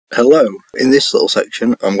Hello. In this little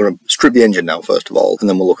section, I'm going to strip the engine down first of all, and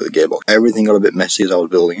then we'll look at the gearbox. Everything got a bit messy as I was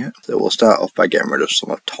building it, so we'll start off by getting rid of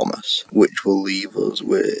some of Thomas, which will leave us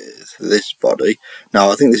with this body.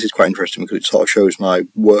 Now, I think this is quite interesting because it sort of shows my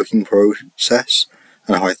working process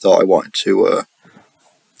and how I thought I wanted to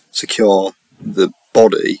secure the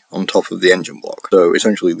body on top of the engine block. So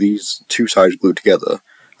essentially these two sides glued together,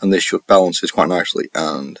 and this just balances quite nicely.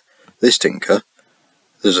 And this tinker,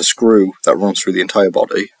 there's a screw that runs through the entire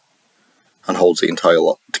body and holds the entire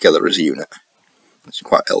lot together as a unit. It's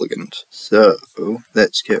quite elegant. So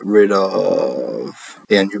let's get rid of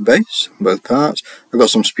the engine base, both parts. I've got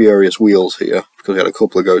some spurious wheels here because I had a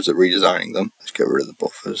couple of goes at redesigning them. Let's get rid of the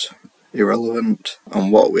buffers. Irrelevant.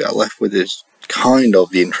 And what we are left with is kind of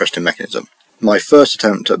the interesting mechanism. My first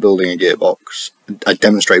attempt at building a gearbox, I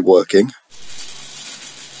demonstrate working,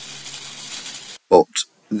 but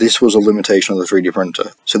this was a limitation of the 3D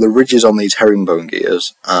printer. So the ridges on these herringbone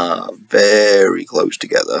gears are very close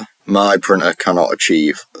together. My printer cannot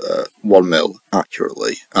achieve 1mm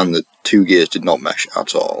accurately, and the two gears did not mesh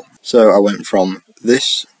at all. So I went from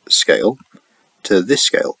this scale to this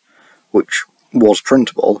scale, which was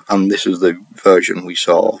printable, and this is the version we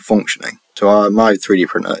saw functioning. So my 3D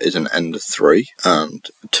printer is an Ender 3, and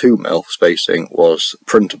 2mm spacing was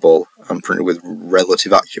printable and printed with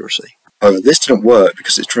relative accuracy. However, this didn't work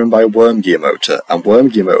because it's driven by a worm gear motor, and worm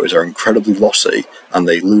gear motors are incredibly lossy, and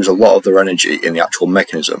they lose a lot of their energy in the actual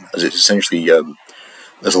mechanism, as it's essentially,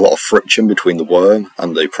 there's a lot of friction between the worm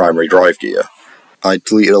and the primary drive gear. I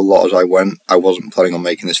deleted a lot as I went. I wasn't planning on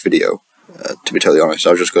making this video, to be totally honest.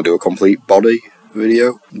 I was just going to do a complete body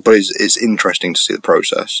video, but it's interesting to see the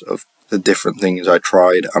process of the different things I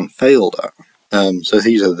tried and failed at. So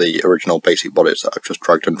these are the original basic bodies that I've just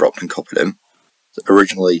dragged and dropped and copied in.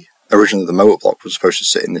 Originally the motor block was supposed to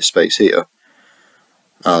sit in this space here,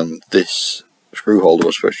 and this screw holder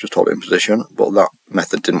was supposed to just hold it in position, but that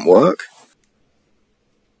method didn't work.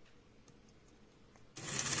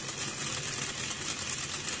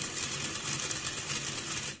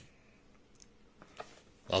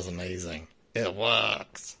 That's amazing. It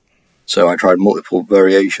works. So I tried multiple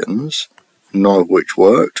variations, none of which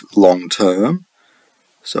worked long term,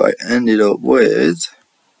 so I ended up with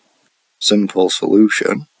simple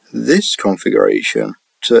solution. This configuration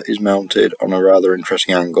is mounted on a rather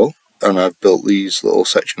interesting angle, and I've built these little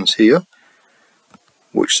sections here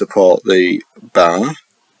which support the bar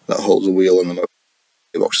that holds the wheel and the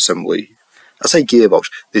gearbox assembly. I say gearbox,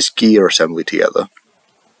 this gear assembly together.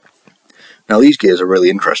 Now these gears are really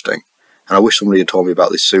interesting, and I wish somebody had told me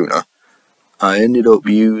about this sooner. I ended up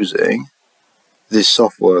using this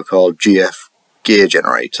software called GF Gear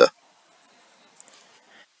Generator,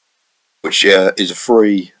 which is a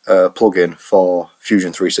free plugin for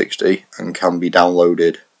Fusion 360 and can be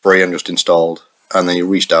downloaded free and just installed, and then you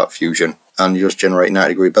restart Fusion and you just generate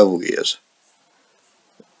 90-degree bevel gears.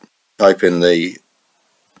 Type in the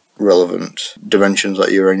relevant dimensions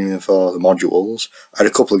that you're aiming for, the modules. I had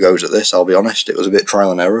a couple of goes at this, I'll be honest. It was a bit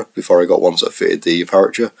trial and error before I got ones that fitted the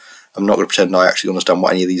aperture. I'm not going to pretend I actually understand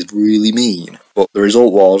what any of these really mean, but the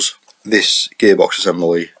result was this gearbox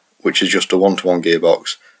assembly, which is just a one-to-one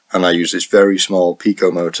gearbox, and I use this very small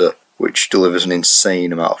pico motor which delivers an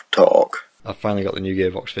insane amount of torque. I've finally got the new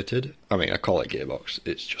gearbox fitted. I mean, I call it gearbox,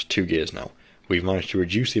 it's just 2 gears now. We've managed to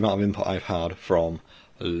reduce the amount of input I've had from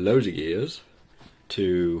loads of gears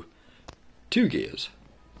to 2 gears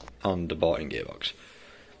and a bought-in gearbox,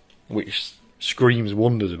 which screams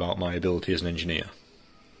wonders about my ability as an engineer.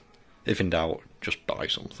 If in doubt, just buy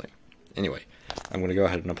something. Anyway, I'm going to go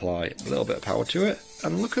ahead and apply a little bit of power to it,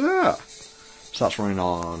 and look at that! So that's running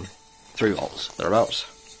on 3 volts,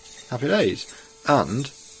 thereabouts. Happy days. And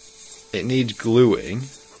it needs gluing,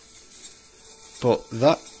 but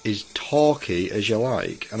that is torquey as you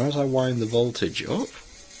like. And as I wind the voltage up,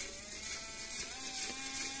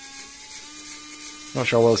 not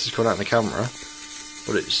sure how well this is coming out in the camera,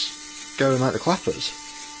 but it's going like the clappers.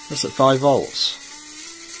 That's at 5 volts.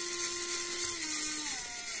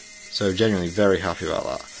 So genuinely very happy about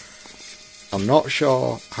that. I'm not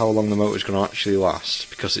sure how long the motor's going to actually last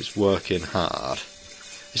because it's working hard.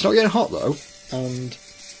 It's not getting hot though, and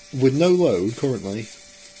with no load currently,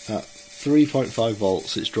 at 3.5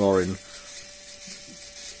 volts it's drawing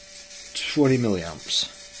 20 milliamps.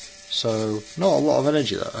 So not a lot of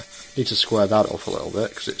energy there. Need to square that up a little bit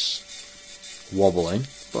because it's wobbling.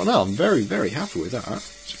 But no, I'm very, very happy with that.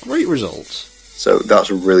 It's a great result. So that's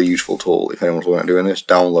a really useful tool if anyone's looking at doing this.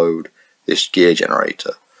 Download this gear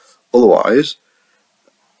generator. Otherwise,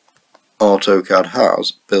 AutoCAD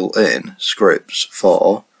has built-in scripts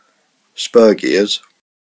for spur gears.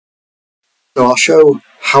 So I'll show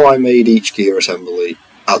how I made each gear assembly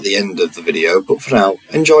at the end of the video, but for now,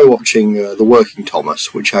 enjoy watching the working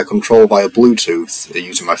Thomas, which I control via Bluetooth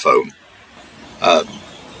using my phone.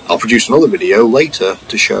 I'll produce another video later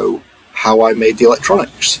to show how I made the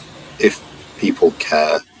electronics, if people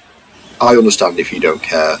care. I understand if you don't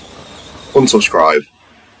care. Unsubscribe.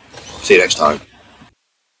 See you next time.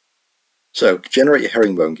 So, to generate your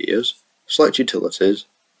herringbone gears, select Utilities,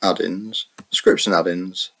 Add-ins, Scripts and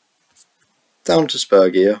Add-ins, down to Spur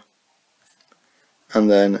Gear, and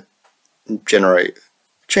then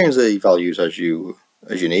change the values as you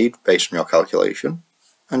need based on your calculation,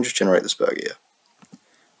 and just generate the spur gear.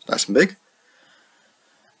 It's nice and big.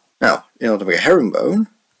 Now, in order to make a herringbone,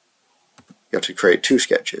 you have to create two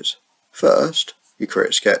sketches. First, you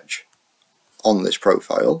create a sketch on this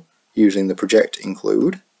profile using the project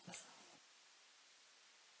include,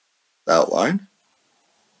 the outline,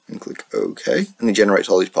 and click OK, and it generates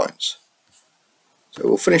all these points. So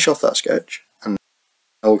we'll finish off that sketch, and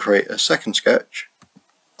I will create a second sketch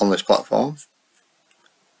on this platform,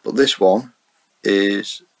 but this one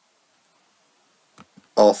is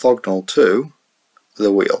orthogonal to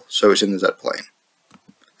the wheel, so it's in the Z plane.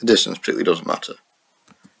 The distance particularly doesn't matter.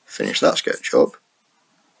 Finish that sketch up.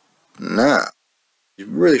 Now, it's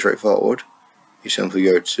really straightforward. You simply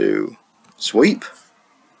go to Sweep,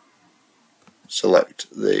 select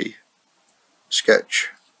the sketch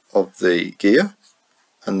of the gear,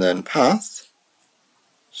 and then Path,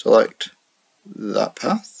 select that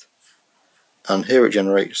path, and here it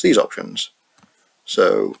generates these options.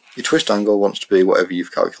 So your twist angle wants to be whatever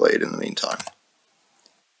you've calculated in the meantime.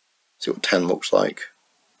 See what 10 looks like.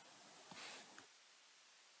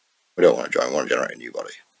 We don't want to join, we want to generate a new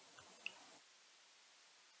body.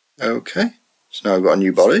 Okay, so now we've got a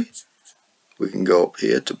new body. We can go up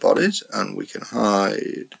here to bodies and we can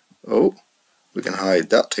hide, we can hide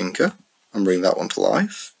that tinker and bring that one to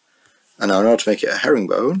life. And now in order to make it a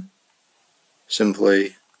herringbone,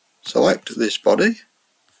 simply select this body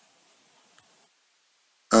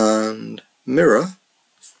and mirror.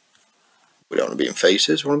 We don't want to be in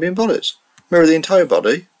faces, we want to be in bodies. Mirror the entire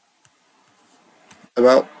body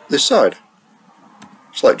about this side.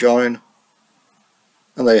 Select join,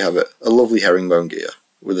 and there you have it, a lovely herringbone gear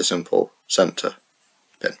with a simple centre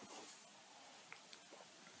pin.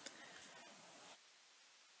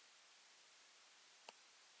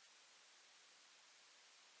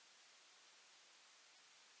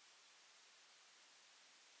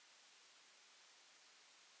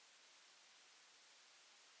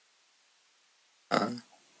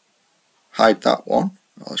 Hide that one.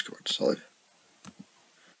 Oh, let's go back to solid.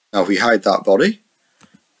 Now if we hide that body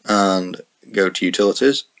and go to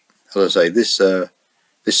utilities, as I say,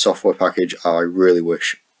 this software package I really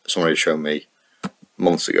wish somebody had shown me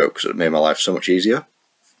months ago because it made my life so much easier.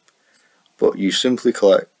 But you simply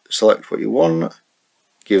select what you want,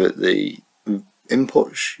 give it the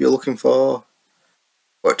inputs you're looking for.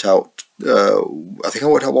 Worked out, I think I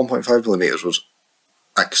worked out 1.5mm was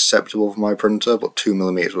acceptable for my printer, but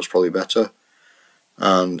 2mm was probably better.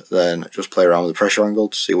 And then just play around with the pressure angle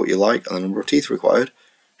to see what you like and the number of teeth required.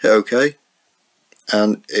 Hit OK,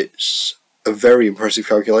 and it's a very impressive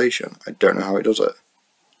calculation. I don't know how it does it.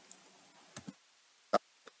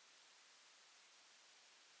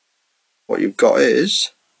 What you've got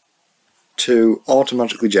is two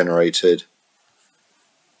automatically generated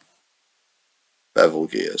bevel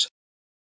gears.